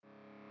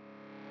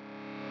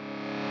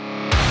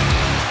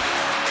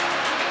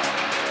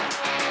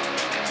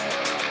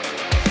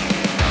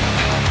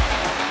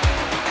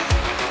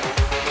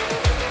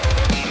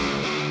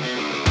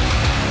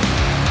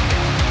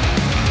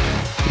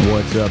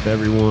What's up,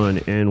 everyone,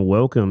 and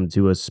welcome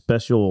to a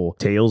special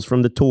Tales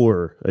from the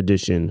Tour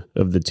edition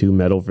of the Two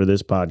Metal for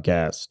this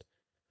podcast.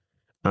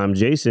 I'm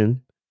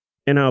Jason,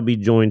 and I'll be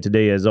joined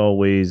today, as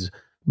always,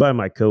 by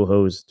my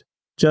co-host,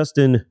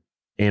 Justin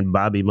and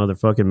Bobby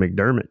motherfucking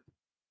McDermott.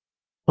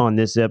 On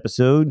this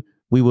episode,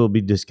 we will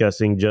be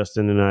discussing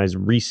Justin and I's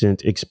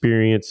recent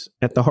experience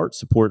at the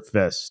HeartSupport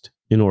Fest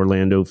in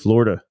Orlando,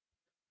 Florida.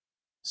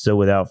 So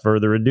without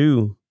further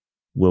ado,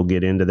 we'll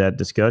get into that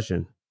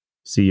discussion.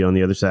 See you on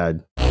the other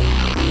side.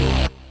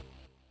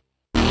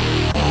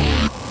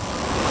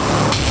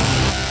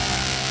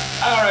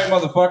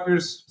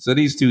 Motherfuckers. So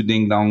these two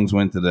ding-dongs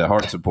went to the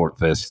HeartSupport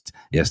Fest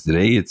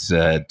yesterday. It's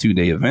a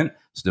 2-day event,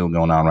 still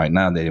going on right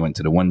now. They went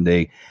to the 1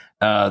 day.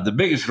 The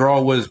biggest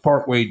draw was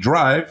Parkway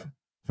Drive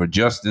for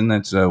Justin.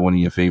 That's one of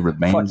your favorite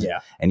bands. Fuck yeah.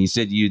 And you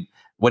said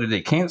what did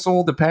they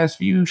cancel the past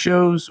few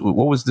shows?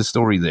 What was the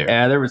story there?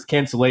 Yeah, there was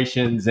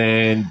cancellations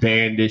and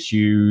band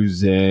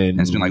issues,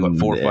 and it's been like, what,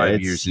 4 or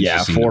 5 years since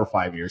you've seen 4 them? or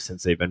 5 years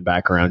since they've been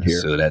back around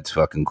here. So that's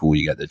fucking cool.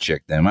 You got to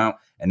check them out.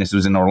 And this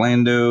was in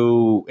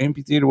Orlando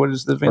Amphitheater. What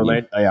is the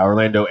venue?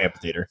 Orlando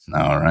Amphitheater.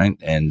 All right.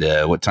 And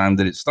what time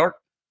did it start?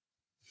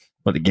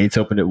 Well, the gates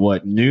opened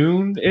at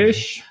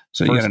noon-ish?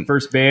 So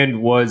first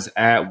band was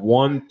at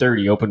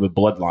 1:30, opened with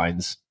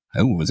Bloodlines.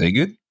 Oh, was they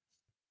good?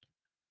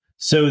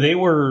 So they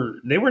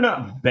were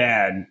not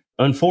bad.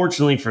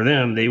 Unfortunately for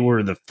them, they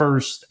were the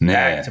first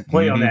act to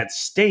play on that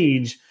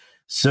stage.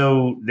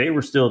 So they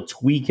were still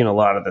tweaking a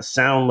lot of the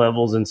sound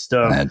levels and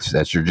stuff.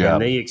 That's your job.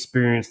 And they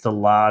experienced a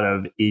lot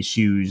of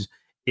issues.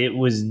 It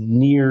was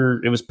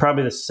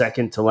probably the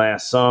second to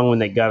last song when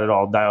they got it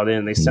all dialed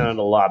in. They sounded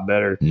a lot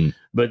better.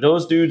 But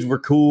those dudes were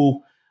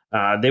cool.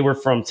 They were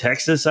from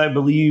Texas, I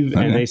believe,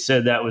 and they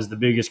said that was the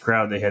biggest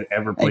crowd they had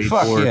ever played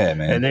for. Yeah,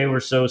 man. And they were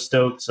so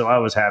stoked, so I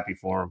was happy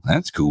for them.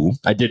 That's cool.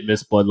 I did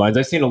miss Bloodlines.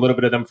 I've seen a little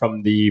bit of them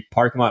from the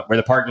parking lot. Where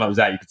the parking lot was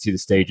at, you could see the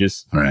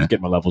stages. Right. Just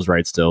getting my levels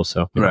right still.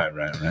 So Right.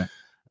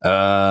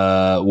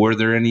 Were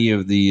there any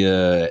of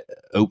the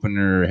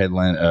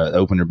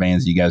opener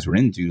bands you guys were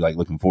into, like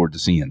looking forward to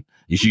seeing?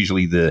 It's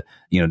usually the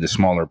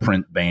smaller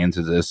print bands.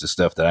 That's the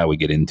stuff that I would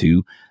get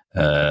into.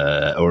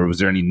 Or was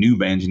there any new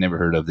bands you never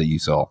heard of that you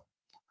saw?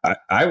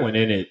 I went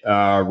in at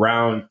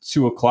around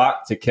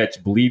 2:00 to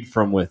catch Bleed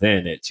From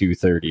Within at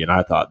 2:30, and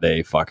I thought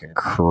they fucking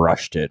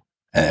crushed it.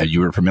 You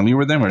were familiar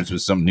with them, or this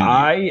was something new?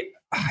 I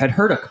had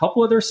heard a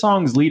couple of their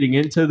songs leading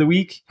into the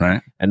week,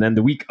 right? And then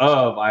the week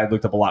of, I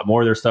looked up a lot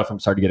more of their stuff. I'm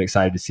starting to get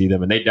excited to see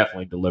them, and they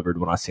definitely delivered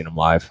when I seen them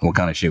live. What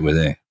kind of shit were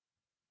they?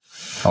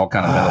 All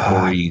kind of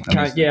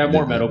metalcore-y?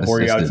 More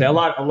metalcore-y, I would say. A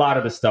lot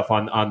of the stuff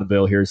on the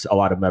bill here is a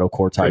lot of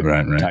metalcore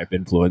type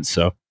influence,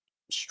 so.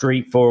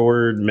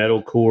 Straightforward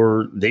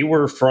metalcore. They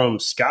were from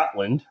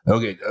Scotland.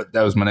 Okay,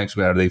 that was my next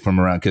one. Are they from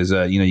around? Because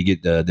you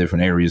get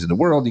different areas of the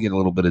world. You get a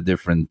little bit of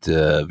different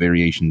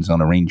variations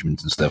on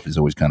arrangements and stuff. Is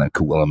always kind of a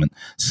cool element.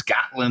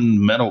 Scotland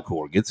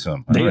metalcore, get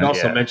some. They had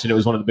also mentioned it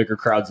was one of the bigger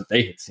crowds that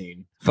they had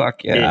seen.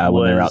 Fuck yeah,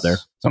 when they were out there.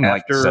 Something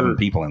like 7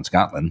 people in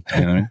Scotland.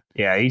 You know what I mean?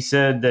 Yeah, he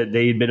said that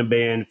they had been a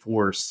band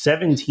for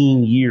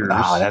 17 years.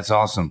 Oh, that's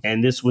awesome.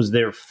 And this was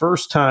their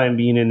first time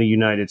being in the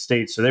United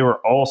States. So they were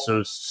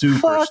also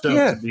super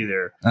stoked to be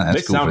there. Oh,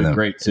 they sounded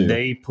great, too.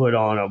 They put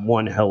on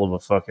one hell of a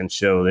fucking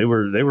show. They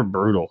were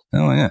brutal.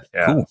 Oh, yeah.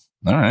 Cool.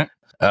 All right.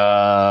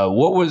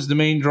 What was the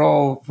main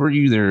draw for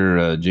you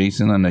there,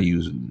 Jason? I know you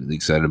was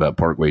excited about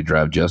Parkway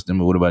Drive, Justin,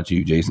 but what about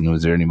you, Jason?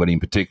 Was there anybody in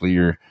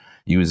particular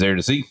you was there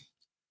to see?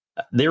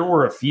 There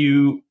were a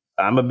few.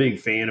 I'm a big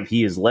fan of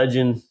He Is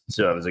Legend,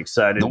 so I was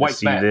excited to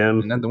see them.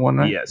 Isn't that the one,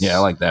 right? Yes. Yeah, I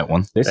like that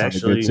one. They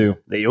sounded good, too.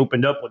 They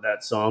opened up with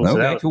that song, so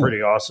that was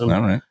pretty awesome.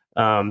 All right.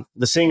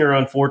 The singer,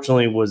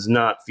 unfortunately, was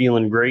not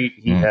feeling great.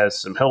 He has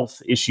some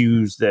health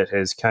issues that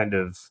has kind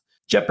of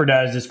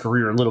jeopardized his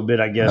career a little bit,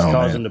 I guess,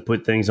 caused him to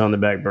put things on the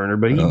back burner.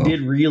 But he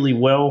did really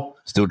well.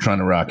 Still trying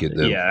to rock it,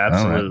 though. Yeah,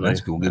 absolutely. Right.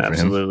 That's cool. Good for him.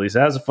 Absolutely. So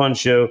that was a fun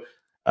show.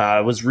 I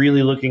was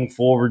really looking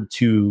forward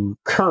to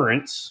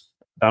Currents.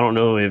 I don't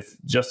know if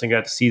Justin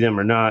got to see them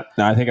or not.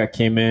 No, I think I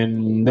came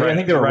in. I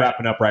think they were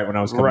wrapping up right when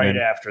I was coming in. Right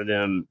after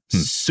them.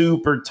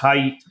 Super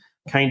tight,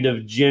 kind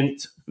of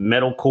gent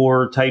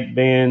metalcore type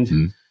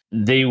band.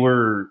 They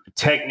were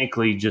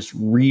technically just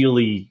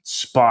really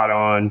spot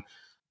on.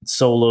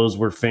 Solos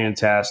were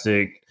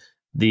fantastic.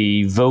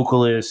 The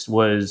vocalist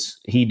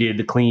he did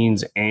the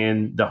cleans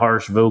and the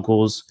harsh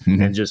vocals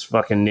and just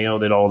fucking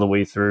nailed it all the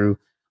way through.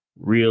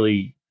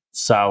 Really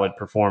solid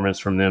performance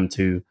from them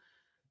too.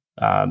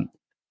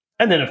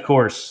 And then, of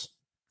course,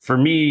 for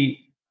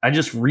me, I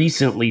just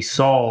recently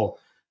saw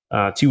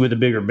 2 of the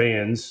bigger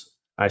bands.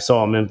 I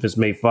saw Memphis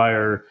May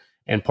Fire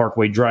and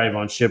Parkway Drive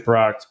on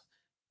Shiprocked.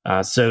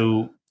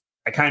 So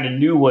I kind of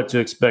knew what to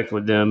expect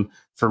with them.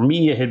 For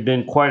me, it had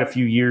been quite a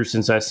few years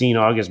since I seen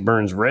August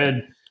Burns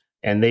Red,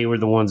 and they were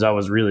the ones I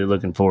was really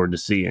looking forward to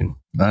seeing.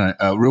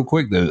 Real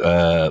quick,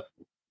 though,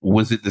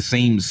 was it the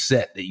same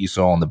set that you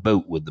saw on the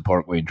boat with the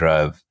Parkway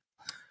Drive?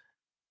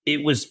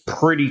 It was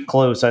pretty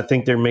close. I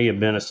think there may have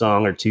been a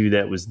song or two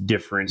that was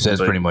different. So that's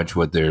pretty much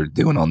what they're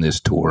doing on this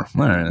tour.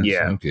 All right,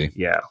 yeah. Okay.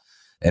 Yeah.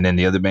 And then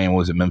the other band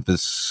was at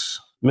Memphis.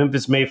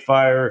 Memphis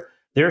Mayfire,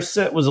 their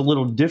set was a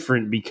little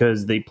different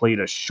because they played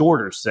a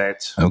shorter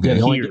set. Okay.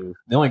 They Here.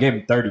 only gave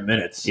him 30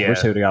 minutes. Yeah. I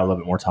wish they would have got a little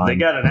bit more time. They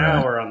got an Right.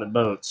 hour on the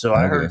boat, so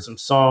I Okay. heard some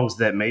songs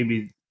that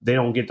maybe they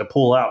don't get to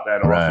pull out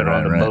that often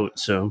on the boat.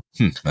 So,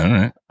 All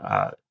right.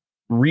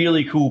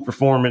 really cool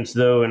performance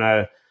though, and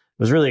I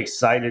was really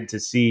excited to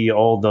see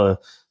all the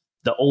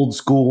old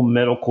school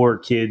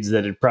metalcore kids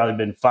that had probably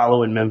been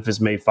following Memphis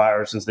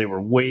Mayfire since they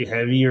were way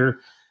heavier.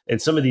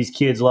 And some of these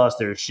kids lost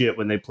their shit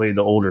when they played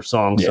the older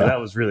songs, so Yeah.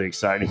 that was really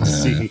exciting to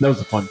see. That was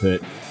a fun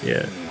pit.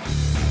 Yeah.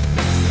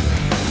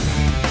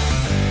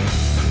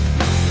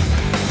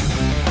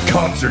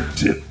 Concert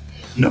tip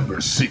number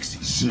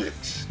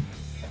 66.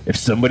 If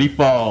somebody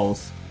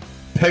falls,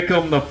 pick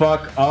them the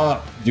fuck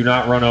up. Do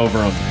not run over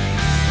them.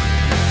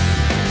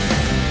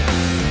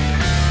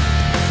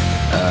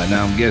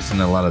 Now I'm guessing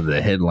a lot of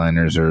the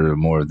headliners are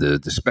more of the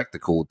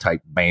spectacle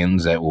type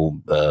bands that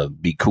will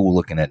be cool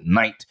looking at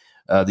night.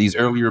 These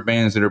earlier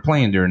bands that are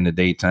playing during the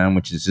daytime,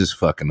 which is just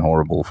fucking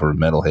horrible for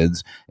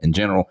metalheads in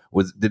general.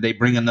 Did they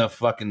bring enough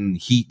fucking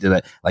heat to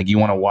that? Like, you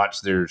want to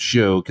watch their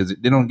show because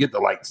they don't get the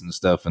lights and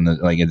stuff, and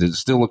is it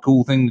still a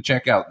cool thing to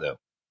check out though?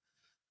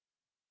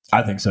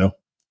 I think so.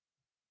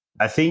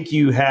 I think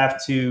you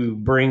have to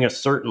bring a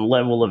certain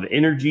level of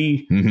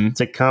energy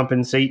to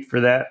compensate for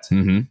that.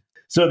 Mm-hmm.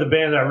 So the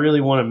band I really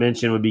want to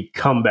mention would be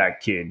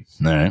Comeback Kid.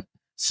 All right.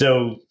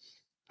 So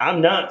I'm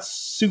not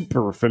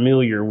super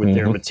familiar with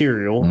their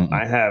material.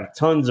 I have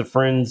tons of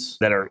friends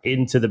that are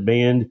into the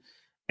band,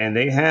 and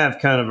they have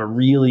kind of a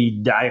really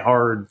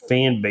diehard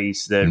fan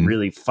base that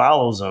really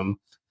follows them.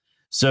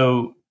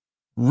 So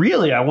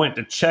really, I went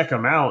to check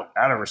them out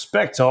of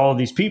respect to all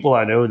these people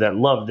I know that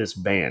love this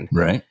band.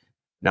 Right.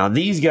 Now,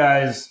 these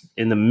guys,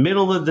 in the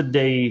middle of the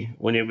day,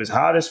 when it was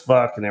hot as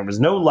fuck and there was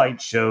no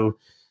light show,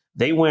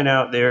 they went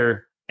out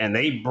there and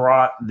they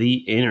brought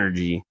the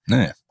energy.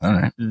 Yeah. All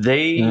right.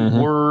 They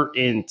were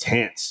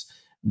intense.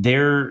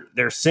 Their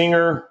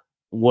singer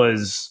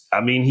was,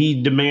 I mean,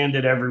 he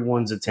demanded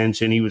everyone's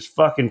attention. He was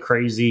fucking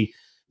crazy.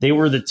 They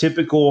were the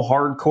typical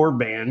hardcore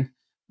band.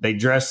 They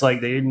dressed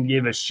like they didn't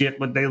give a shit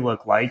what they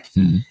looked like.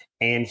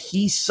 And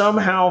he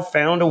somehow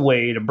found a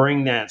way to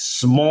bring that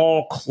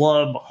small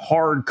club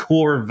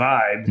hardcore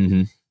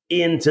vibe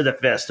into the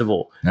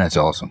festival. That's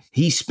awesome.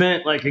 He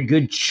spent like a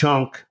good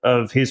chunk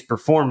of his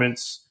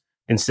performance.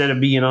 Instead of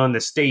being on the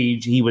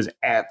stage, he was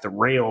at the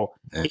rail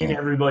in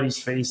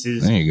everybody's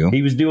faces. There you go.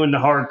 He was doing the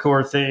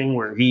hardcore thing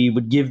where he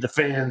would give the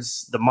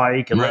fans the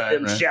mic and let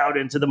them shout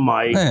into the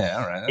mic. Yeah,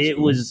 all right. It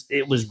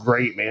was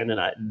great, man.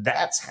 And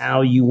that's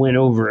how you win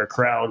over a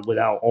crowd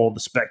without all the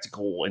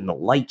spectacle and the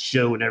light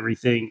show and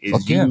everything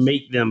is you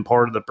make them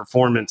part of the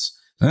performance.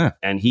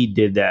 And he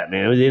did that,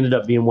 man. It ended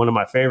up being one of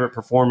my favorite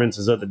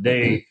performances of the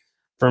day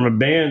from a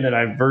band that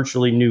I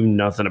virtually knew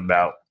nothing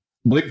about.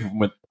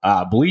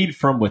 Bleed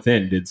From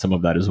Within did some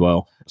of that as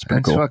well.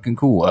 That's cool. Fucking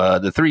cool.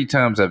 The 3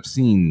 times I've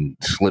seen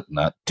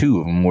Slipknot, 2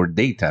 of them were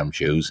daytime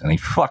shows, and they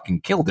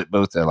fucking killed it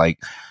both. They're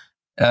like,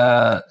 you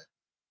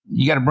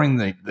got to bring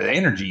the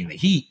energy and the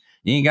heat.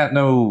 You ain't got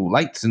no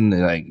lights and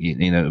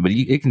but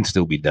it can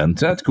still be done.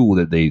 So that's cool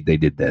that they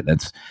did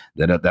that.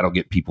 That'll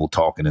get people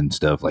talking and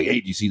stuff. Like,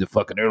 hey, did you see the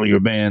fucking earlier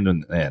band?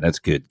 And yeah, that's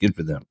good. Good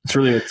for them. It's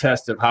really a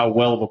test of how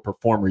well of a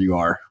performer you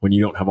are when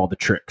you don't have all the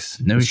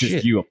tricks. No it's shit.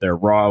 Just you up there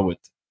raw with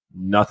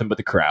nothing but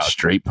the crowd.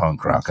 Straight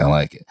punk rock. I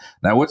like it.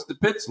 Now, what's the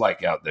pits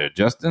like out there,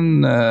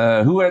 Justin?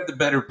 Who had the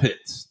better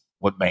pits?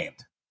 What band?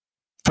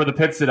 For the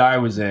pits that I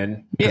was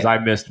in, because I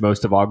missed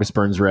most of August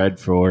Burns Red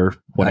for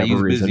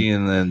whatever reason. Busy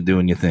and then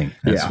doing your thing.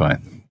 That's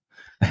fine.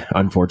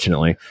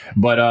 Unfortunately.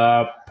 But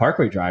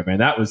Parkway Drive, man,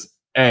 that was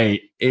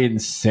a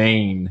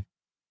insane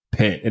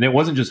pit. And it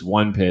wasn't just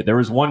one pit. There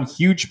was one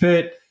huge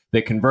pit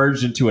that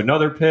converged into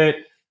another pit.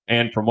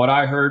 And from what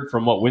I heard,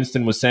 from what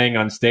Winston was saying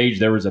on stage,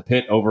 there was a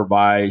pit over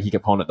by, he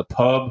kept calling it the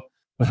pub,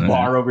 with a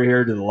bar over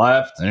here to the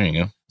left. There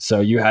you go. So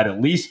you had at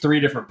least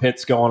 3 different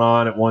pits going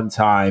on at one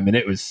time. And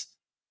it was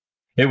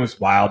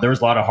wild. There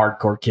was a lot of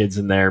hardcore kids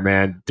in there,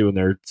 man, doing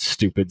their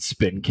stupid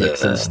spin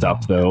kicks and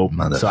stuff, though.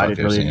 So I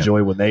didn't really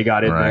enjoy when they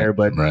got in there.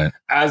 But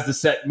as the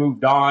set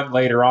moved on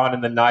later on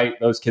in the night,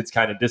 those kids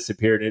kind of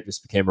disappeared. It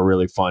just became a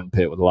really fun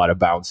pit with a lot of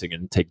bouncing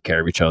and taking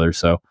care of each other.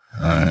 So,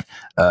 all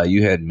right.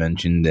 You had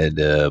mentioned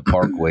that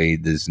Parkway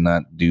does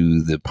not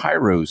do the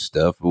pyro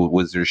stuff.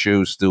 Was their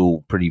show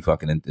still pretty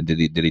fucking?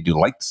 Did they do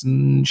lights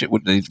and shit?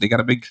 They got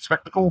a big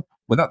spectacle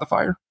without the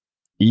fire?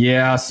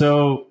 Yeah.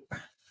 So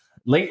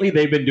lately,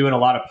 they've been doing a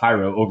lot of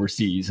pyro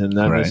overseas, and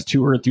then this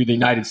tour through the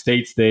United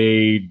States,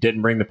 they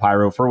didn't bring the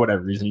pyro for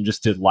whatever reason,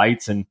 just did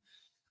lights. And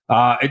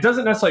it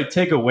doesn't necessarily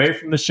take away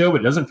from the show,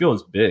 but it doesn't feel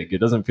as big. It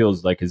doesn't feel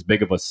as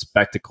big of a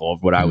spectacle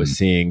of what I was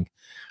seeing.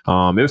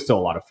 It was still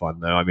a lot of fun,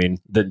 though. I mean,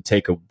 it didn't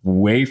take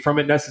away from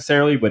it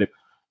necessarily, but it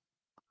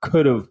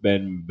could have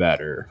been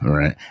better. All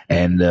right.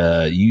 And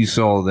you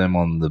saw them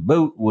on the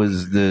boat.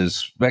 Was the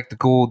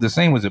spectacle the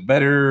same? Was it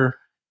better?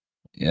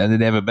 Did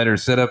they have a better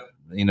setup?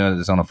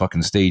 It's on a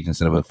fucking stage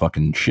instead of a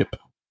fucking ship.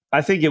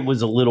 I think it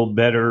was a little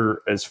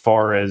better as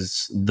far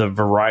as the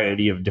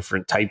variety of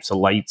different types of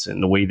lights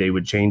and the way they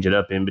would change it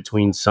up in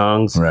between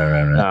songs.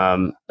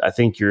 Right. I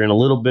think you're in a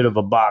little bit of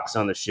a box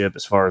on the ship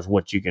as far as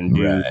what you can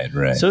do.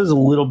 Right. So there's a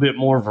little bit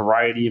more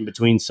variety in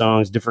between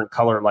songs. Different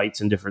color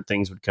lights and different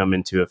things would come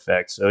into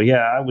effect. So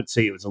yeah, I would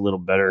say it was a little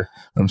better.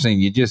 I'm saying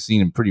you just seen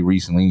him pretty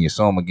recently, and you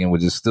saw him again,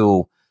 which is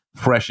still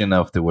fresh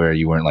enough to where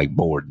you weren't like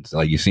bored. It's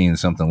like you're seeing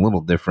something a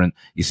little different.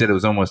 You said it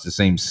was almost the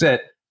same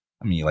set.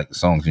 I mean, you like the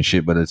songs and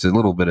shit, but it's a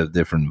little bit of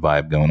different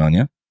vibe going on,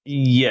 yeah?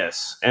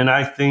 Yes. And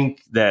I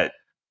think that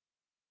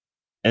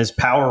as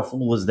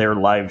powerful as their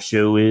live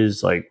show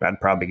is, like,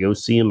 I'd probably go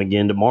see them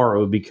again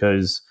tomorrow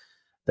because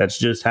that's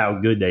just how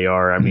good they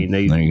are. I mean,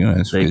 There you go.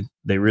 That's good.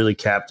 They really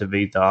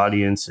captivate the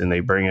audience and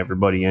they bring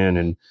everybody in.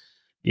 And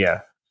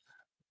yeah.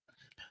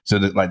 So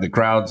the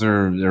crowds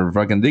they're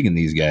fucking digging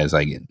these guys.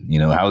 Like, you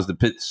know, how's the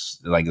pits?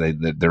 Like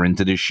they're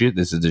into this shit.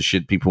 This is the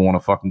shit people want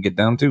to fucking get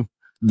down to.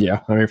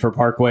 Yeah, I mean, for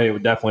Parkway,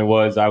 it definitely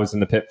was. I was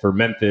in the pit for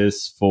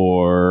Memphis,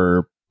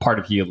 for part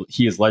of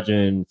He Is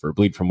Legend, for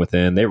Bleed From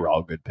Within. They were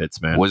all good pits,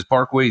 man. Was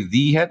Parkway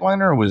the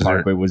headliner, or was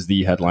Parkway was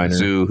the headliner?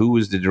 So who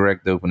was the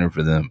direct opener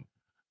for them?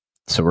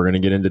 So we're gonna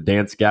get into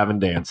Dance Gavin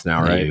Dance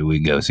now, right? Here we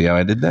go. See how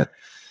I did that?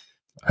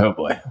 Oh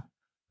boy,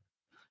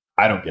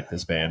 I don't get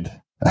this band.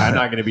 I'm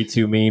not gonna be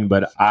too mean,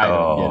 but I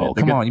don't get it.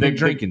 Come on, you've been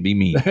drinking. Be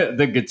mean.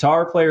 The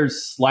guitar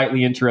player's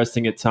slightly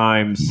interesting at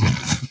times.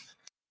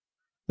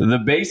 The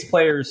bass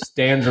player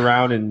stands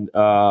around and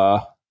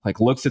like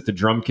looks at the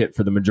drum kit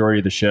for the majority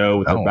of the show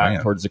with their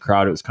back towards the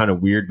crowd. It was kind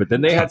of weird, but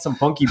then they had some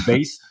funky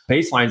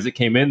bass lines that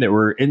came in that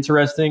were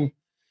interesting.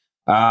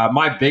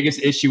 My biggest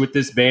issue with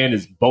this band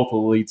is both the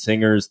lead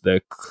singers.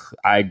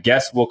 I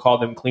guess we'll call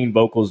them clean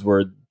vocals,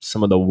 were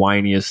some of the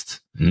whiniest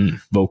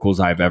vocals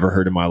I've ever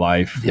heard in my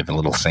life. You have a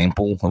little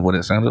sample of what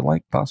it sounded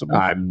like, possibly?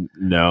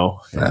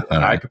 No.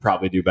 I could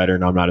probably do better,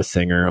 and I'm not a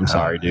singer. I'm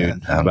sorry,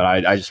 dude. But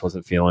I just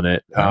wasn't feeling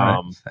it.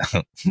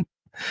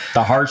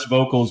 The harsh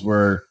vocals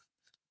were,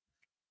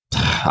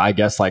 I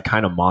guess, like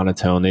kind of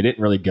monotone. They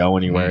didn't really go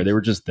anywhere. They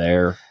were just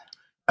there.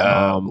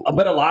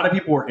 But a lot of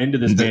people were into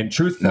this band.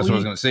 Truthfully, that's what I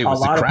was going to say.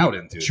 Was the crowd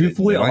into it?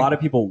 Truthfully, a lot of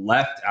people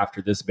left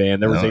after this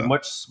band. There was a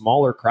much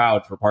smaller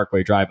crowd for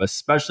Parkway Drive,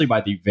 especially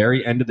by the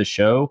very end of the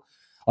show.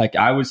 Like,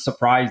 I was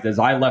surprised as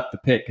I left the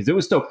pit, because it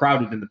was still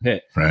crowded in the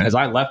pit. Right. As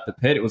I left the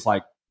pit, it was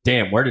like,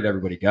 damn, where did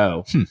everybody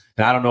go? And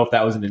I don't know if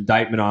that was an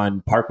indictment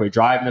on Parkway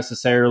Drive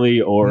necessarily,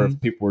 or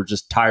if people were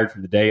just tired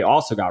from the day. It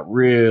also got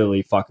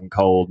really fucking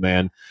cold,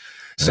 man.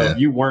 So if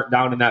you weren't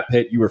down in that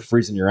pit, you were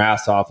freezing your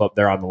ass off up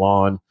there on the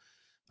lawn.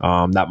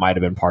 That might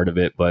have been part of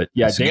it, but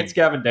yeah, Dance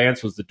Gavin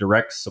Dance was the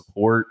direct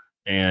support,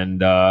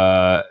 and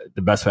the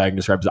best way I can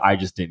describe it is I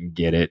just didn't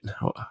get it.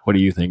 What do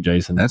you think,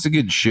 Jason? That's a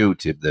good show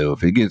tip, though.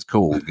 If it gets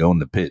cold, go in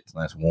the pit. It's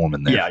nice warm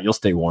in there. Yeah, you'll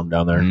stay warm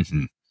down there.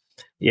 Mm-hmm.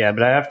 Yeah,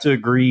 but I have to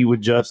agree with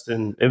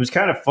Justin. It was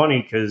kind of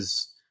funny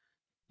because,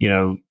 you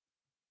know,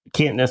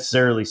 can't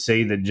necessarily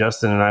say that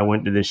Justin and I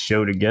went to this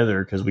show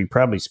together, because we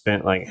probably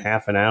spent like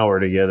half an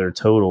hour together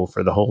total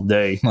for the whole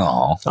day.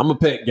 Aww. I'm a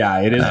pit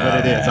guy. It is what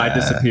it is. I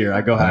disappear.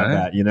 I go have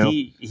that, you know?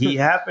 He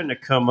happened to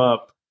come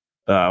up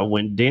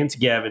when Dance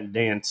Gavin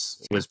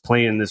Dance was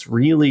playing this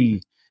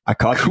really I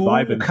caught cool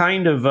you vibing.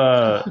 kind of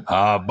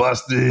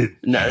busted.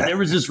 No, there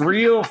was this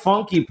real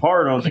funky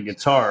part on the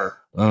guitar.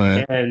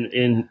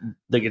 And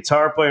the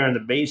guitar player and the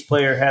bass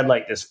player had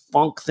like this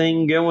funk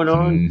thing going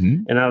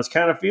on, and I was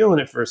kind of feeling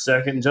it for a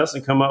second.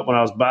 Justin come up when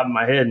I was bobbing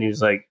my head, and he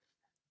was like,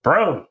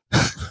 "Bro,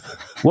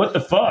 what the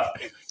fuck?"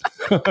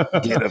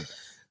 Get him.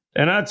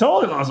 And I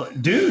told him, I was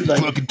like, "Dude,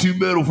 like, fucking too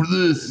metal for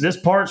this. This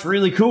part's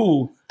really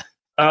cool."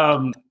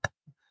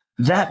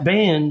 That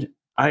band,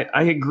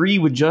 I agree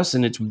with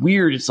Justin. It's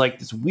weird. It's like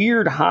this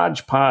weird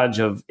hodgepodge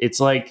of. It's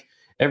like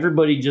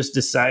everybody just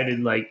decided,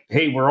 like,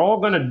 hey, we're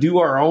all going to do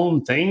our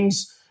own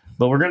things,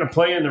 but we're going to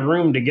play in the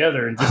room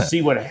together and just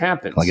see what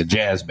happens. Like a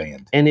jazz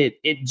band. And it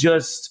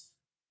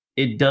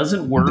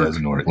doesn't work. It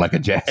doesn't work like a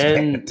jazz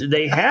band. And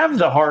they have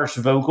the harsh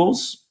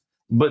vocals,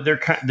 but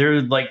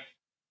they're like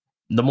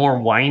the more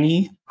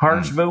whiny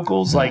harsh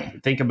vocals.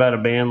 Like, think about a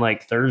band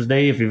like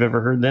Thursday, if you've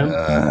ever heard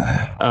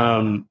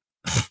them.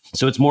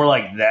 So it's more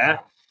like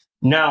that.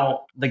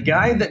 Now, the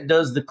guy that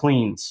does the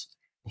cleans,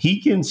 he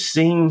can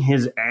sing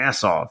his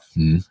ass off,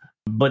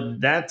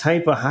 but that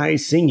type of high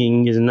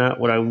singing is not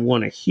what I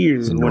want to hear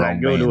when I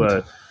go to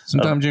a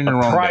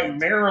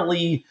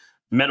primarily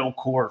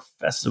metalcore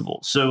festival.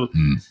 So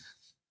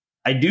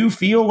I do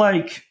feel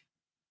like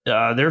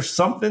there's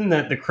something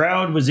that the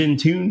crowd was in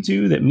tune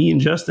to that me and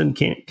Justin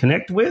can't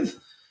connect with,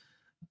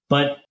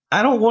 but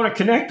I don't want to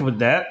connect with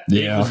that.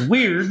 Yeah. It was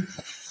weird.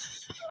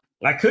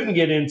 I couldn't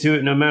get into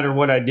it no matter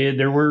what I did.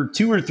 There were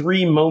 2 or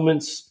 3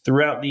 moments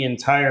throughout the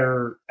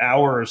entire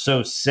hour or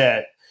so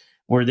set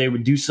where they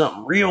would do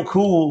something real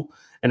cool,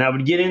 and I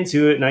would get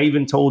into it. And I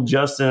even told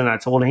Justin and I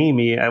told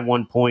Amy at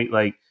one point,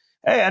 like,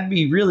 hey, I'd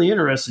be really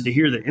interested to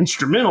hear the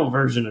instrumental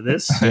version of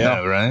this.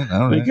 Yeah,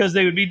 right. Because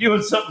they would be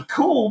doing something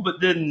cool.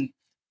 But then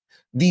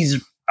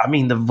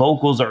the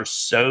vocals are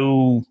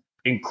so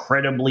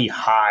incredibly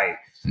high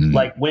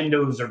like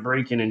windows are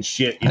breaking and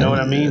shit. You know what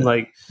I mean?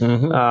 Like,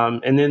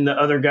 and then the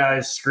other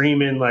guy's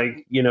screaming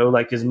like, you know,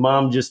 like his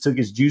mom just took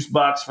his juice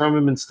box from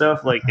him and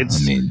stuff. Like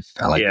it's,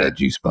 I like that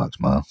juice box,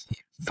 Mom.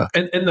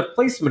 And the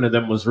placement of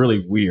them was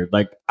really weird.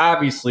 Like,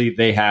 obviously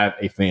they have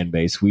a fan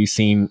base. We've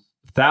seen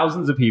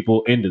thousands of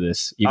people into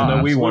this, even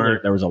though we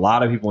weren't. There was a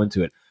lot of people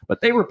into it. But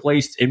they were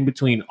placed in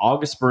between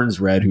August Burns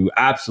Red, who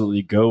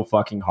absolutely go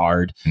fucking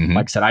hard.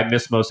 Like I said, I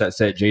missed most of that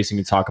set. Jason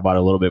can talk about it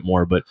a little bit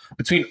more. But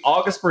between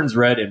August Burns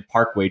Red and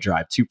Parkway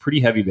Drive, two pretty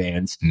heavy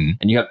bands,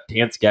 and you have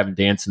Dance Gavin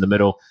Dance in the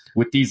middle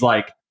with these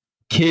like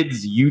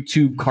kids'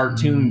 YouTube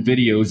cartoon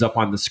videos up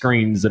on the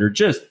screens that are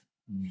just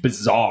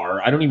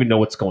bizarre. I don't even know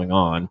what's going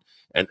on.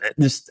 And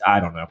just, I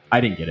don't know. I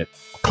didn't get it.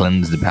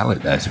 Cleanse the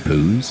palate, I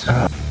suppose.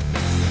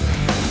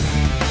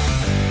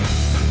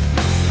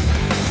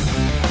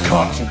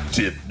 Concert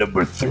tip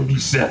number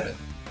 37.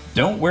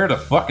 Don't wear the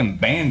fucking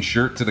band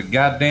shirt to the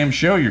goddamn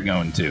show you're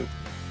going to.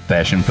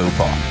 Fashion faux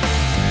pas.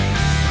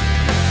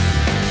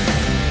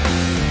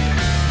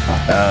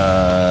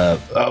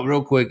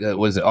 Real quick,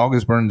 was it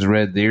August Burns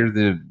Red? They're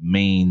the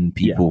main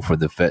people for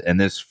the fest. And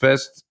this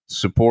fest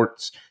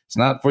supports, it's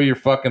not for your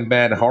fucking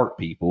bad heart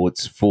people.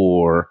 It's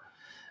for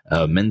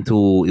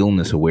mental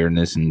illness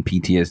awareness and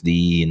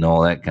PTSD and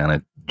all that kind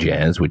of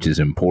jazz, which is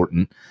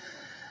important.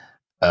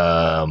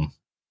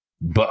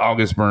 But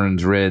August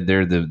Burns Red,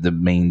 they're the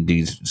main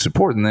dudes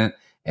supporting that.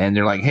 And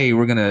they're like, hey,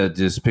 we're going to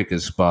just pick a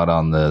spot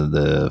on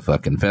the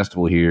fucking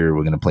festival here.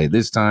 We're going to play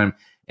this time.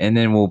 And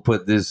then we'll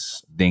put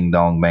this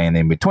ding-dong band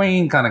in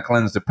between, kind of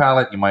cleanse the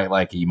palate. You might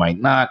like it, you might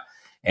not.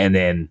 And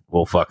then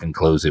we'll fucking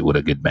close it with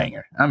a good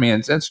banger. I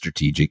mean, that's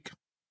strategic.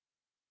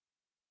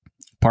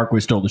 Parkway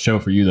stole the show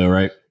for you, though,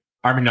 right?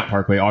 I mean, not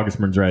Parkway, August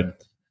Burns Red.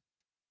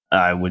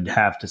 I would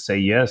have to say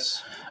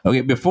yes. Okay,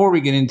 before we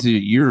get into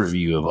your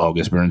review of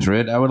August Burns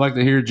Red, I would like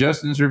to hear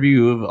Justin's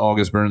review of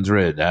August Burns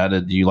Red. How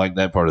did you like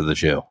that part of the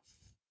show?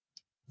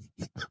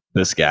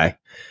 This guy.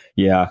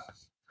 Yeah.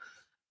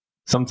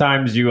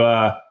 Sometimes you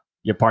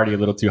party a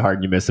little too hard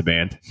and you miss a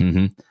band.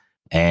 Mm-hmm.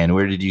 And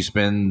where did you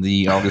spend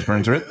the August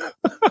Burns Red?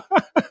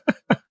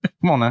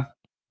 Come on now.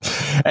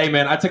 Hey,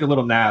 man, I took a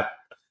little nap.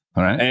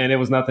 All right. And it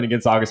was nothing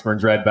against August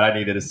Burns Red, but I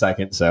needed a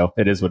second, so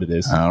it is what it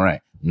is. All right.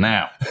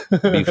 Now,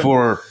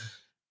 before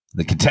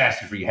the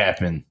catastrophe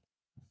happened,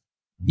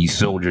 you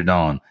soldiered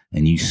on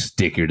and you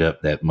stickered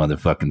up that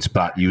motherfucking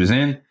spot you was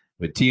in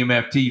with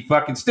TMFT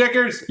fucking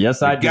stickers.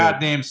 Yes, I did.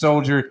 Goddamn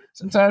soldier.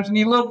 Sometimes you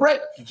need a little break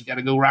because you got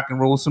to go rock and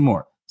roll some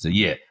more. So,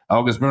 yeah,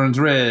 August Burns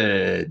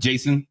Red.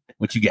 Jason,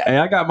 what you got? Hey,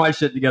 I got my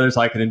shit together so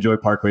I can enjoy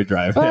Parkway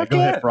Drive. Yeah, go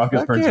ahead for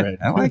August Burns Red.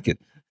 I like it.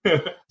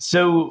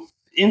 So,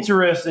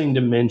 interesting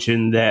to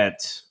mention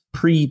that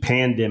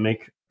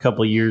pre-pandemic, a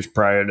couple of years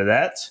prior to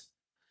that,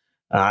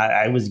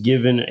 I was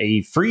given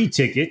a free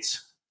ticket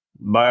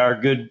by our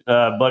good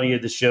buddy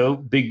of the show,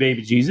 Big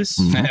Baby Jesus.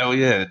 Hell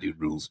yeah, that dude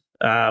rules.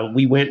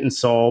 We went and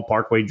saw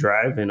Parkway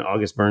Drive and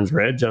August Burns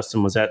Red.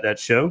 Justin was at that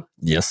show.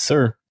 Yes,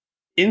 sir.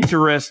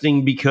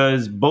 Interesting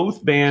because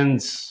both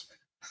bands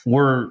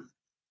were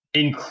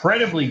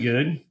incredibly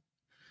good,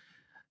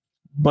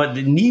 but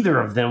neither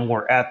of them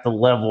were at the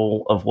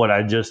level of what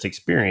I just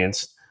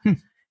experienced.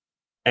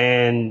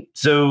 And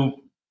so...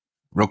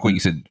 Real quick, you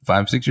said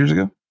 5-6 years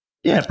ago?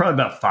 Yeah, probably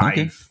about 5.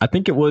 Okay. I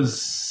think it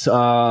was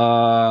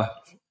the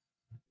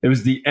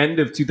end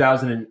of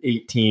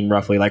 2018,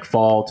 roughly, like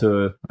fall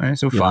to. All right,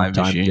 so 5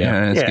 this year.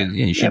 Yeah, that's good.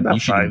 Yeah, you should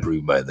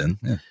improve by then.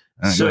 Yeah.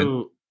 Right,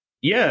 so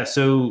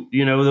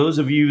you know, those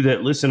of you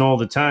that listen all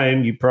the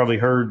time, you probably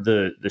heard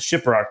the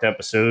Shiprocked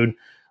episode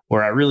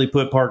where I really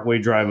put Parkway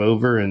Drive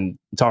over and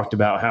talked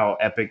about how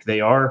epic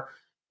they are,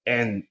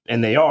 and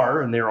they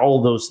are, and they're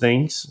all those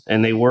things,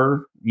 and they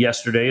were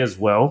yesterday as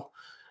well,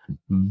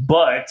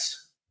 but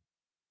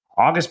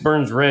August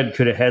Burns Red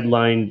could have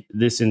headlined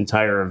this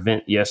entire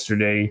event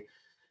yesterday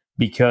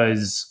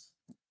because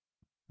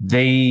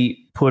they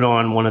put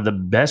on one of the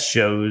best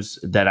shows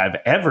that I've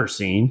ever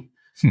seen.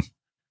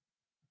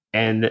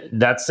 And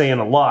that's saying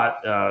a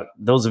lot.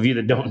 Those of you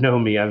that don't know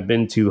me, I've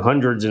been to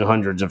hundreds and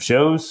hundreds of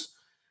shows.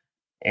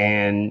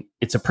 And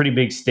it's a pretty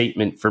big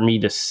statement for me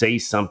to say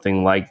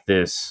something like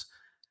this.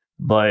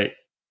 But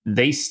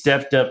they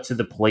stepped up to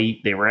the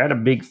plate. They were at a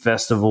big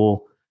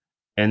festival.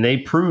 And they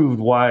proved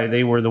why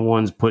they were the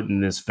ones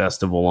putting this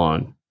festival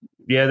on.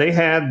 Yeah, they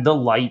had the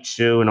light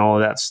show and all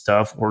of that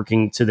stuff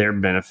working to their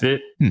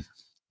benefit.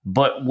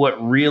 But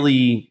what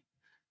really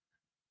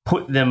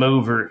put them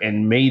over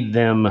and made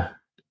them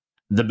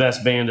the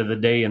best band of the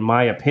day, in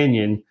my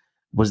opinion,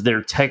 was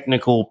their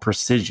technical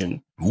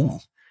precision. Ooh.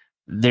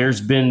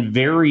 There's been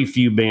very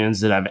few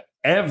bands that I've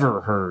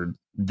ever heard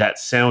that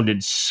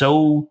sounded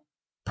so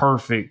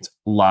perfect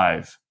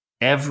live.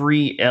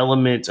 Every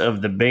element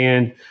of the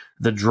band,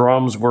 the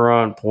drums were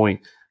on point.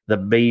 The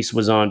bass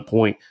was on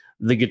point.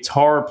 The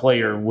guitar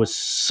player was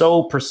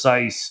so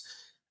precise,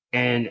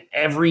 and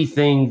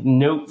everything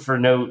note for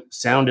note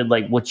sounded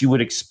like what you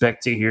would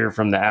expect to hear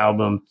from the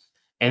album.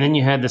 And then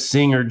you had the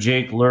singer,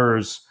 Jake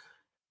Lurs,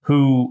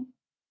 who,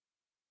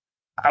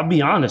 I'll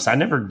be honest, I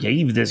never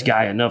gave this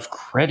guy enough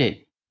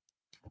credit.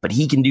 but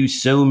he can do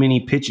so many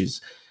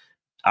pitches.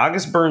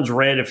 August Burns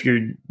Red, if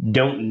you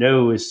don't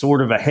know, is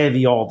sort of a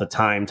heavy all the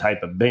time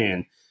type of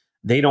band.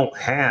 They don't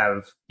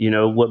have,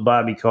 what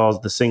Bobby calls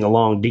the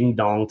sing-along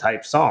ding-dong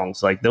type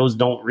songs. Like those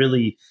don't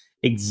really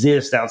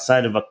exist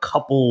outside of a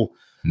couple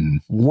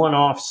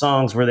one-off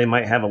songs where they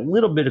might have a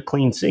little bit of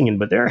clean singing,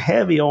 but they're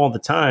heavy all the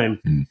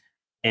time.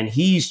 And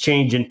he's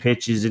changing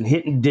pitches and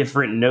hitting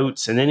different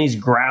notes, and then he's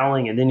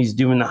growling, and then he's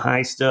doing the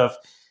high stuff.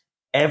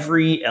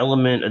 Every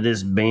element of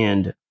this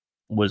band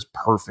was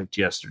perfect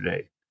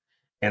yesterday.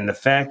 And the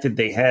fact that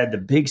they had the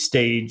big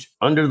stage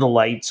under the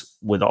lights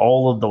with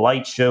all of the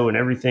light show and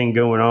everything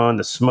going on,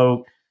 the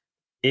smoke,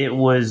 it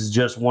was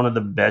just one of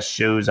the best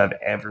shows I've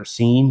ever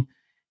seen.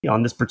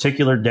 On this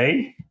particular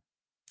day,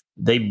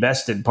 they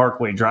bested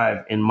Parkway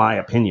Drive, in my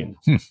opinion.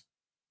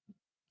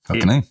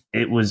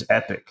 It was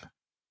epic.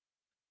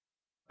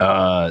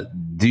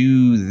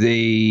 Do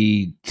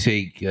they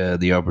take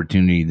the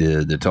opportunity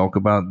to talk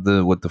about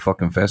what the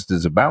fucking fest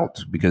is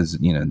about? Because,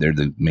 they're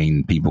the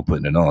main people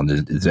putting it on.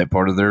 Is that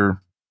part of their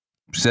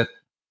set?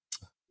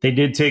 They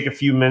did take a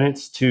few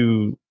minutes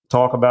to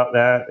talk about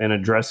that and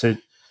address it.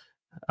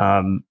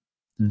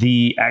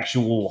 The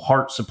actual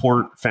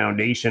HeartSupport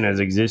Foundation has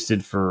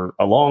existed for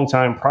a long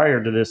time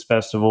prior to this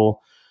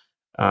festival.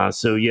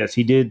 So, yes,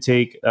 he did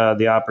take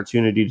the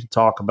opportunity to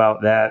talk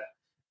about that.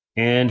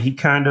 And he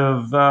kind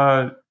of,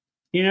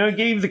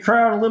 gave the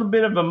crowd a little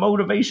bit of a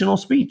motivational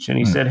speech. And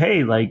he said,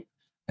 hey,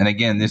 and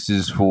again, this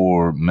is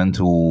for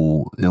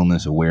mental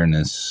illness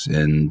awareness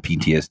and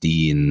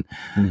PTSD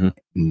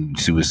and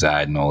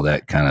suicide and all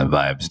that kind of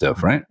vibe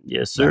stuff, right?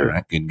 Yes, sir. All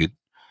right, good.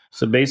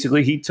 So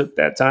basically, he took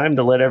that time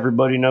to let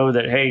everybody know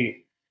that,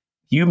 hey,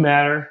 you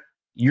matter.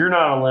 You're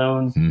not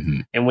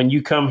alone. And when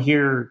you come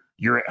here,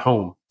 you're at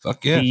home.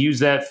 Fuck yeah. He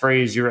used that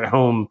phrase, you're at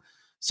home,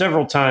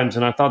 several times.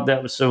 And I thought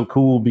that was so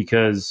cool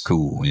because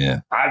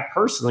I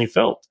personally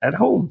felt at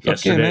home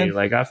yesterday.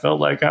 I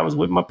felt like I was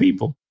with my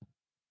people.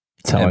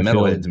 That's how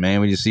metalheads, man.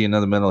 When you see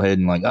another metalhead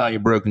and you're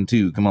broken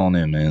too. Come on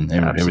in, man.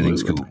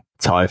 Everything's cool.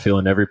 That's how I feel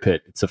in every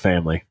pit. It's a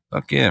family.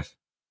 Fuck yeah.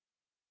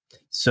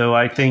 So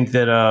I think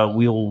that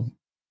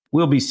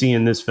we'll be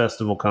seeing this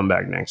festival come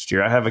back next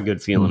year. I have a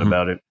good feeling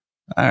about it.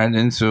 All right,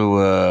 and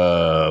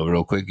so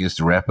real quick, just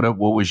to wrap it up,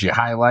 what was your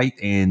highlight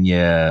and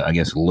I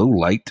guess low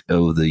light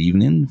of the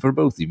evening for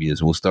both of you?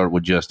 So we'll start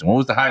with Justin. What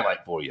was the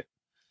highlight for you?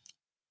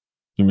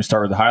 You want me to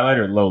start with the highlight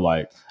or low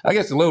light? I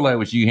guess the low light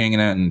was you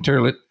hanging out in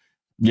Turlet.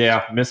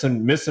 Yeah,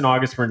 missing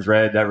August Burns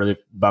Red. That really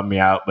bummed me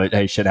out, but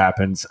hey, shit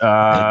happens.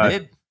 It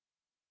did.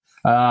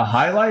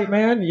 Highlight,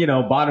 man.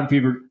 Bottom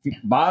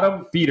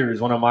Feeder is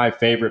one of my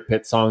favorite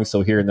pit songs.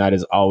 So hearing that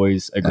is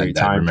always a great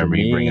time. I remember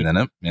you bringing that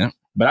up. Yeah.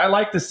 But I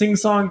like the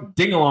sing-song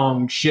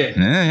ding-along shit.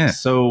 Yeah.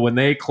 So when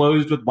they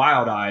closed with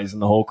Wild Eyes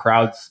and the whole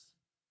crowd's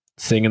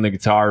singing the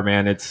guitar,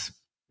 man, it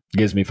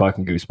gives me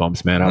fucking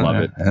goosebumps, man. I love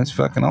it. That's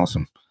fucking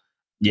awesome.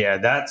 Yeah,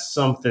 that's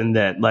something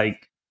that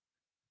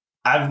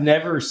I've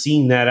never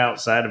seen that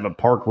outside of a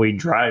Parkway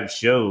Drive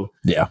show.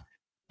 Yeah.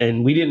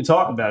 And we didn't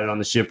talk about it on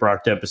the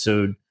Shiprocked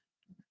episode.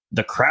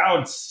 The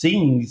crowd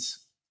sings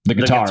the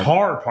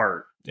guitar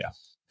part. Yeah.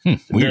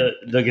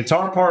 The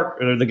guitar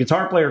part, or the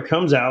guitar player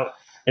comes out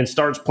and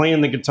starts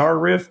playing the guitar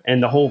riff,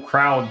 and the whole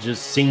crowd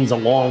just sings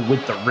along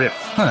with the riff.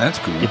 Oh, that's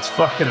cool. It's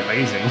fucking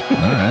amazing. All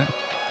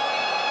right.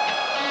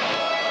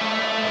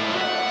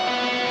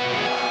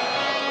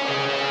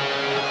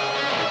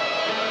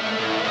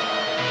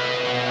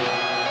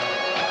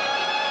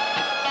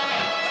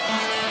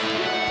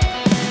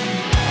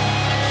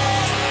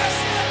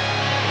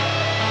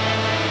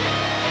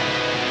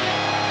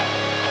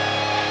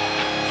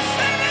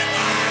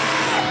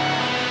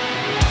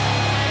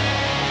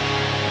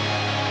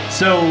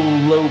 So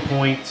low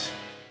point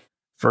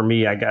for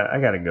me, I got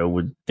to go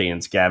with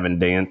Dance Gavin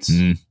Dance.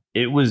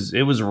 It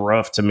was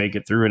rough to make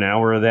it through an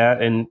hour of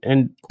that.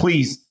 And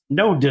please,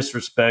 no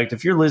disrespect.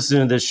 If you're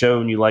listening to this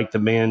show and you like the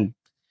band,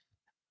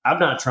 I'm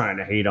not trying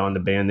to hate on the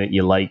band that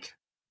you like.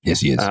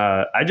 Yes, yes.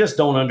 I just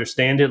don't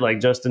understand it. Like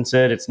Justin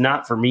said, it's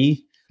not for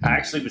me. I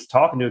actually was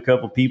talking to a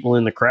couple people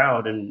in the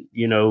crowd, and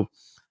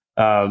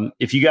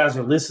if you guys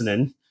are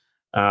listening,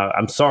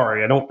 I'm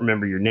sorry, I don't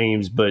remember your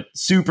names, but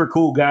super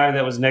cool guy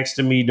that was next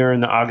to me during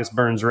the August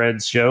Burns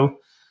Reds show.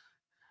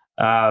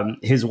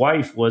 His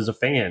wife was a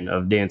fan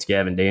of Dance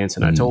Gavin Dance,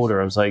 and I told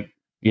her, I was like,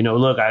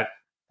 look, I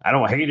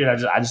don't hate it.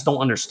 I just don't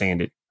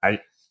understand it.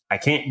 I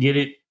can't get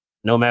it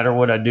no matter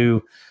what I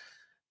do.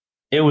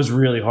 It was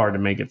really hard to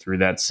make it through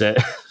that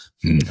set.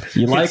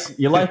 You like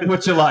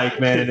what you like,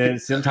 man. And then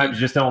sometimes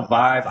you just don't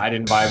vibe. I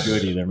didn't vibe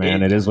good either,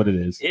 man. It is what it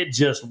is. It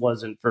just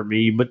wasn't for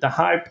me. But the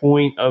high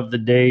point of the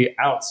day,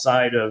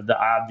 outside of the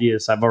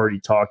obvious, I've already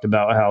talked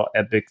about how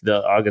epic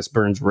the August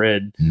Burns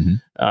Red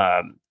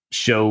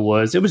show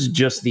was. It was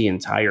just the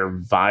entire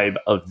vibe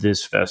of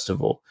this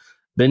festival.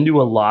 Been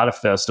to a lot of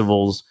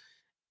festivals,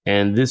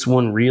 and this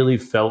one really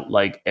felt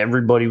like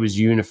everybody was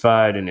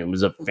unified, and it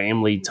was a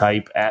family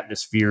type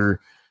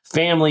atmosphere.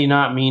 Family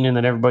not meaning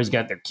that everybody's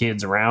got their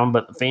kids around,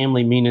 but the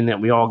family meaning that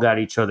we all got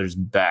each other's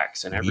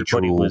backs, and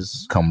everybody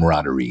was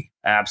camaraderie.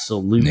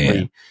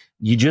 Absolutely.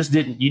 you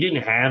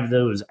didn't have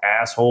those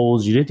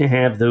assholes. You didn't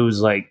have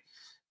those like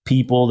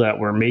people that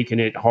were making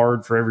it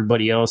hard for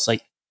everybody else.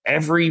 Like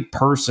every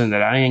person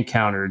that I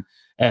encountered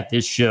at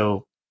this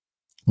show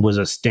was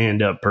a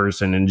stand-up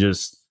person and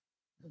just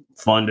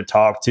fun to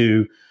talk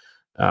to.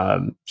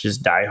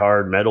 Just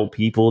diehard metal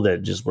people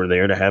that just were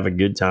there to have a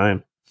good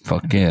time.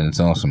 Fuck yeah, that's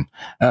awesome.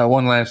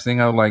 One last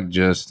thing I would like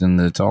Justin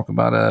to talk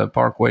about.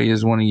 Parkway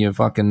is one of your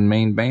fucking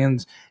main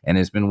bands, and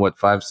it's been,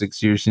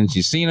 5-6 years since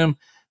you've seen them.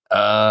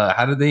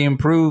 How did they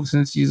improve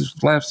since you've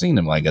last seen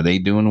them? Like, are they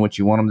doing what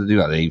you want them to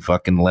do? Are they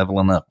fucking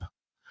leveling up?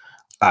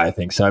 I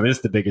think so. I mean,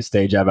 it's the biggest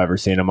stage I've ever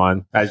seen them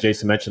on. As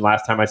Jason mentioned,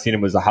 last time I seen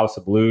him was the House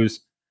of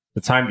Blues.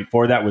 The time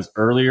before that was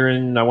earlier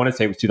in, I want to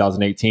say it was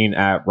 2018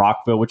 at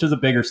Rockville, which is a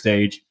bigger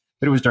stage,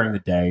 but it was during the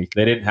day.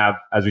 They didn't have,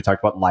 as we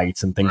talked about,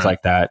 lights and things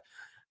like that.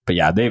 But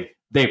yeah, they've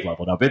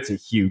leveled up. It's a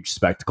huge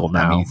spectacle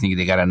now. I mean, you think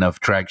they got enough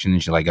traction?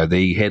 And like, are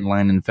they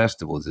headlining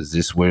festivals? Is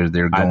this where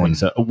they're going? I think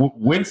so.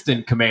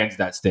 Winston commands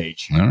that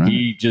stage. Right.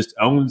 He just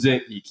owns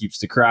it. He keeps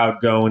the crowd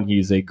going.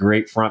 He's a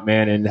great front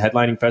man. And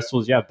headlining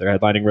festivals, yeah, they're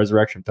headlining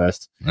Resurrection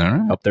Fest. All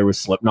right. Up there with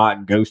Slipknot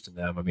and Ghost in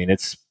them. I mean,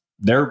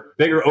 they're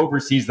bigger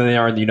overseas than they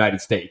are in the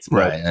United States.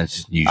 Right.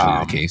 That's usually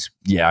the case.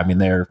 Yeah, I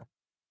mean,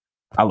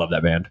 I love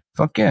that band.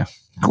 Fuck yeah.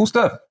 Cool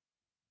stuff.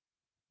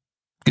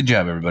 Good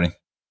job, everybody.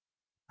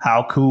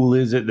 How cool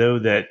is it, though,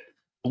 that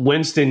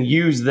Winston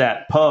used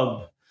that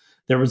pub?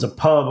 There was a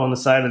pub on the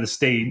side of the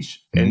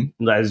stage. And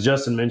as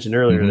Justin mentioned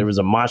earlier, there was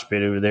a mosh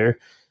pit over there.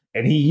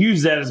 And he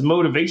used that as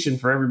motivation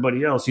for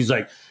everybody else. He's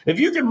like, if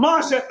you can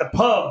mosh at the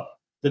pub,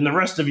 then the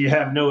rest of you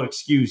have no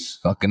excuse.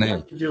 Fucking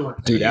A.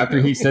 Dude, after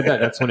he said that,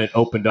 that's when it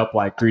opened up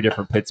like 3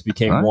 different pits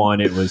became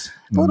one. It was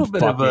a little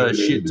bit of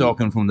shit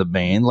talking from the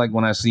band. Like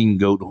when I seen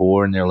Goat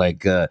Whore and they're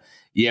like,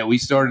 yeah, we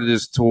started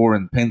this tour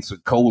in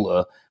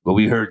Pensacola, but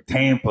we heard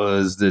Tampa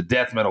is the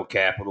death metal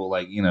capital.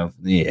 Like,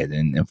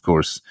 and of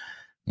course,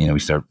 we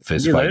start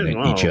fist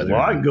fighting each other.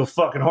 Well, I can go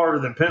fucking harder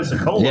than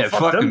Pensacola. Yeah,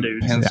 fuck them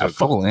dudes.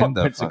 Pensacola. Fuck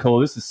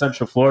Pensacola. This is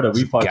Central Florida.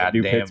 We fucking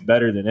do pits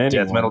better than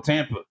anyone. Death metal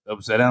Tampa,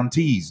 upside down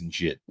tees and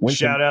shit.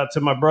 Shout out to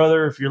my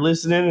brother if you're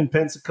listening in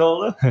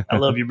Pensacola. I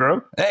love you,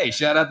 bro. Hey,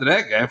 shout out to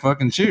that guy.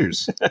 Fucking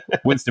cheers.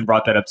 Winston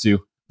brought that up too.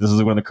 This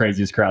is one of the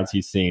craziest crowds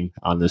he's seen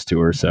on this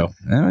tour. So,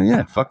 oh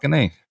yeah, fucking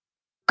A.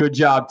 Good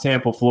job,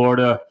 Tampa,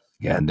 Florida.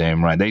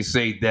 Goddamn right. They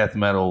say death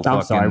metal.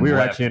 I'm sorry, we were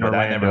actually in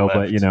Orlando,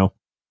 but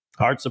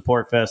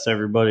HeartSupport Fest,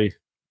 everybody.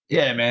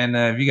 Yeah, man.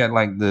 If you got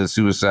like the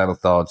suicidal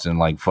thoughts and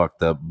like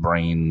fucked up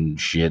brain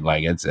shit,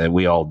 like it's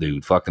we all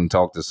do. Fucking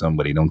talk to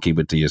somebody. Don't keep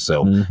it to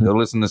yourself. Go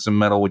listen to some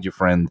metal with your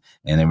friend,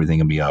 and everything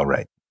will be all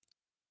right.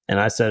 And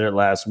I said it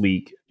last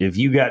week. If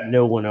you got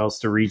no one else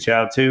to reach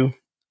out to,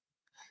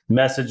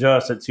 message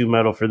us at 2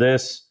 Metal for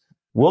this.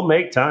 We'll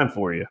make time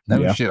for you.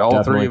 No shit. All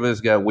definitely. 3 of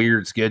us got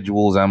weird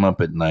schedules. I'm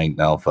up at night.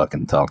 I'll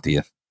fucking talk to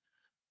you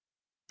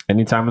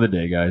any time of the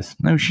day, guys.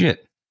 No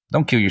shit.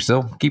 Don't kill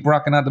yourself. Keep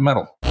rocking out the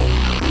metal.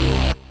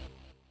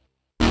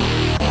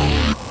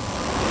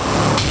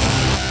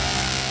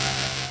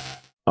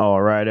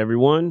 All right,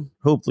 everyone.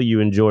 Hopefully you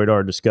enjoyed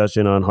our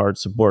discussion on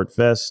HeartSupport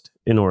Fest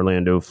in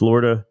Orlando,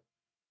 Florida.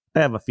 I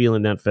have a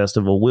feeling that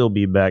festival will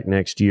be back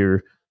next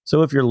year.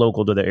 So if you're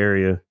local to the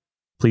area,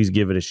 please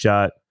give it a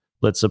shot.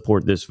 Let's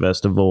support this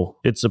festival.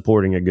 It's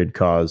supporting a good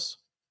cause.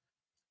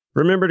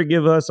 Remember to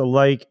give us a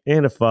like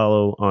and a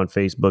follow on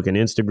Facebook and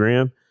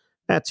Instagram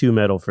at 2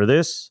 Metal for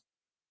this.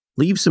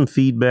 Leave some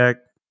feedback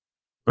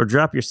or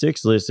drop your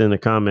 6 list in the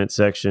comment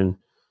section.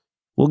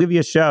 We'll give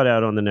you a shout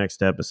out on the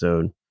next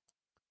episode.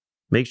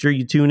 Make sure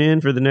you tune in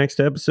for the next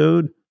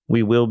episode.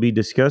 We will be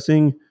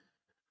discussing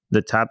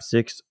the top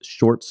 6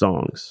 short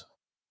songs.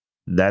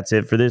 That's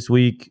it for this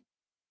week.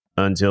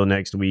 Until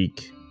next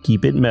week,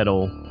 keep it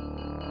metal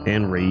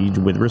and rage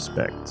with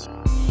respect.